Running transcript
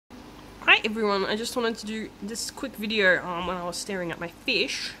Hi everyone, I just wanted to do this quick video when I was staring at my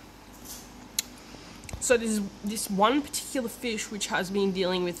fish. So there's this one particular fish which has been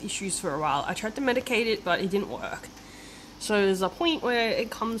dealing with issues for a while. I tried to medicate it, but it didn't work. So there's a point where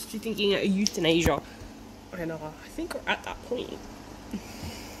it comes to thinking of euthanasia. And I think we're at that point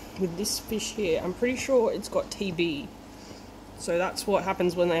with this fish here. I'm pretty sure it's got TB. So that's what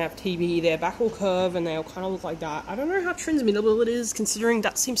happens when they have TB. Their back will curve and they'll kind of look like that. I don't know how transmittable it is, considering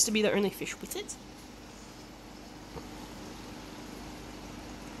that seems to be the only fish with it.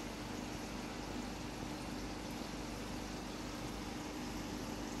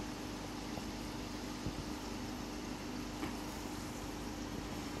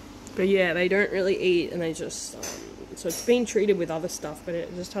 But yeah, they don't really eat, and they just, so it's been treated with other stuff, but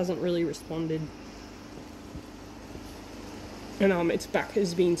it just hasn't really responded. And its back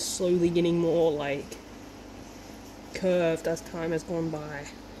has been slowly getting more, like, curved as time has gone by.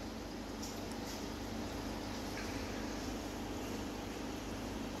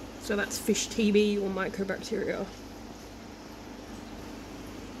 So that's fish TB or Mycobacteria. I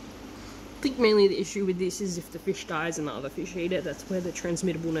think mainly the issue with this is if the fish dies and the other fish eat it, that's where the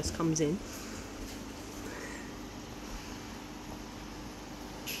transmittableness comes in.